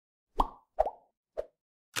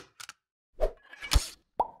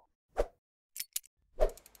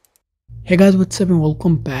Hey guys, what's up and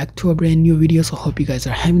welcome back to a brand new video. So hope you guys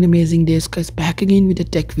are having an amazing day. So guys, back again with a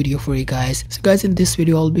tech video for you guys. So guys, in this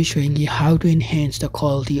video I'll be showing you how to enhance the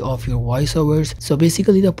quality of your voiceovers. So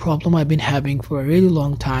basically the problem I've been having for a really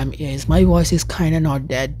long time is my voice is kind of not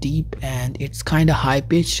that deep and it's kind of high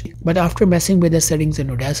pitched, but after messing with the settings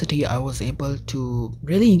in Audacity I was able to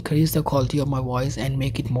really increase the quality of my voice and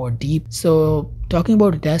make it more deep. So talking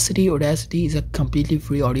about Audacity is a completely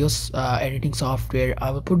free audio editing software. I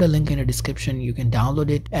will put the link in the description. You can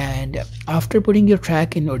download it, and after putting your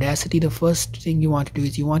track in Audacity, the first thing you want to do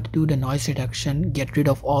is you want to do the noise reduction, get rid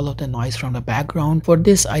of all of the noise from the background. For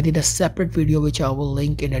this I did a separate video which I will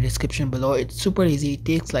link in the description below. It's super easy. It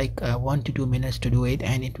takes like 1 to 2 minutes to do it,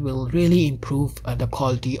 and it will really improve the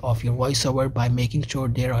quality of your voiceover by making sure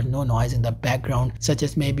there are no noise in the background, such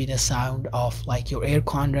as maybe the sound of like your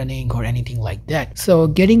aircon running or anything like that. So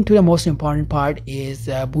getting to the most important part is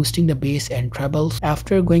boosting the bass and trebles.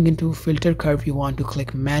 After going into filter curve, you want to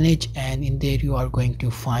click manage, and in there you are going to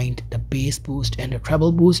find the bass boost and the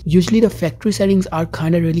treble boost. Usually the factory settings are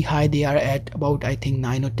kind of really high. They are at about I think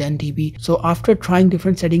 9 or 10 dB. So after trying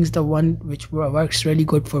different settings, the one which works really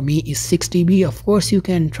good for me is 6 dB. Of course you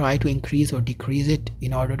can try to increase or decrease it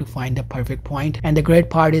in order to find the perfect point, and the great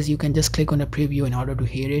part is you can just click on the preview in order to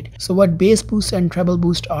hear it. So what bass boost and treble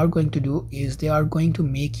boost are going to do is they are going to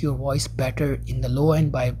make your voice better in the low end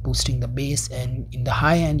by boosting the bass, and in the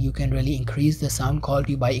high end you can really increase the sound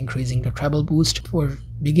quality by increasing the treble boost. For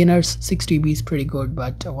beginners 6 dB is pretty good,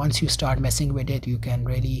 but once you start messing with it you can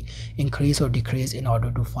really increase or decrease in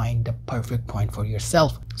order to find the perfect point for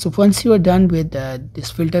yourself. So once you are done with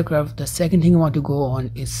this filter curve, the second thing you want to go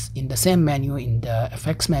on is in the same menu, in the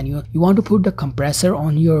effects menu, you want to put the compressor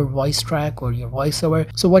on your voice track or your voiceover.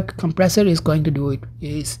 So what compressor is going to do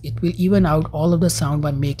is it will even out all of the sound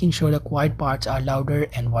by making sure the quiet parts are louder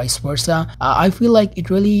and vice versa. I feel like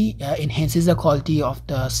it really enhances the quality of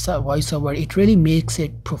the voiceover. It really makes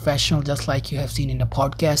it professional, just like you have seen in the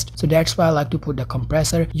podcast. So that's why I like to put the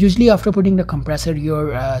compressor. Usually after putting the compressor,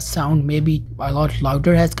 your sound may be a lot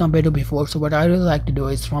louder as compared to before. So what I really like to do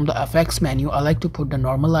is from the effects menu, I like to put the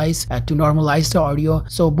normalize to normalize the audio.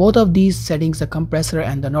 So both of these settings, the compressor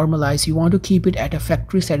and the normalize, you want to keep it at a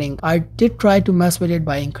factory setting. I did try to mess with it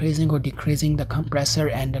by increasing or decreasing the compressor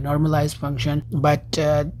and the normalize function, but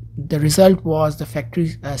the result was the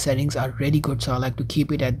factory settings are really good, so I like to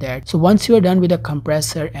keep it at that. So once you are done with the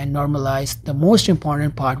compressor and normalize, the most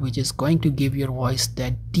important part which is going to give your voice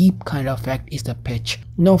that deep kind of effect is the pitch.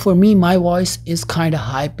 Now for me, my voice is kind of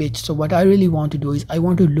high pitched, so what I really want to do is I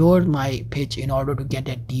want to lower my pitch in order to get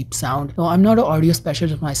that deep sound. Now I'm not an audio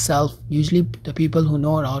specialist myself. Usually the people who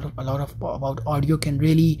know a lot about audio can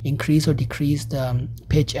really increase or decrease the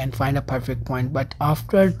pitch and find a perfect point, but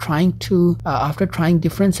after trying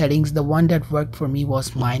different settings, the one that worked for me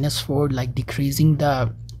was -4, like decreasing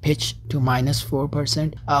the pitch to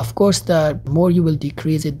 -4%. Of course, the more you will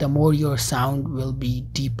decrease it, the more your sound will be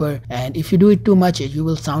deeper, and if you do it too much you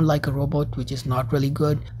will sound like a robot, which is not really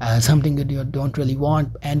good, something that you don't really want.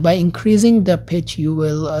 And by increasing the pitch you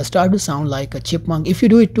will start to sound like a chipmunk if you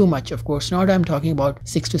do it too much. Of course not, I'm talking about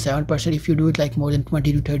 6 to 7%. If you do it like more than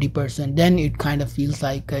 20 to 30%, then it kind of feels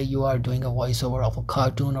like you are doing a voiceover of a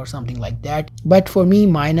cartoon or something like that. But for me,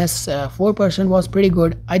 -4% was pretty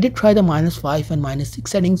good. I did try the -5 and -6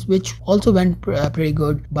 settings, which also went pretty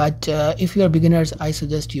good, but if you are beginners I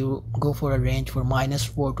suggest you go for a range for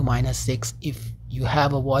 -4 to -6 if you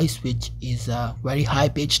have a voice which is very high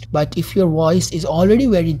pitched. But if your voice is already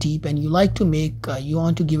very deep and you like to make you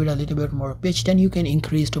want to give it a little bit more pitch, then you can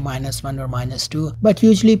increase to -1 or -2. But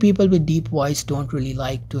usually people with deep voice don't really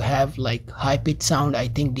like to have like high pitched sound. I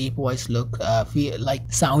think deep voice feel like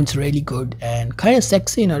sounds really good and kind of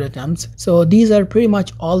sexy in other terms. So these are pretty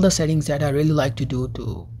much all the settings that I really like to do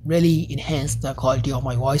to really enhance the quality of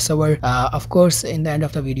my voiceover. Of course in the end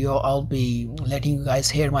of the video I'll be letting you guys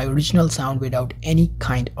hear my original sound without any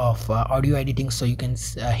kind of audio editing, so you can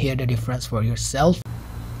hear the difference for yourself.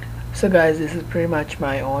 So guys, this is pretty much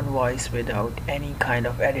my own voice without any kind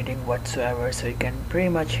of editing whatsoever, so you can pretty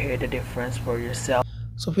much hear the difference for yourself.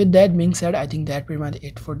 So with that being said, I think that pretty much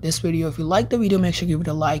it for this video. If you like the video, make sure you give it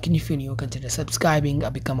a like, and if you're new, consider subscribing,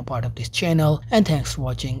 become a part of this channel. And thanks for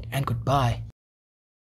watching, and goodbye.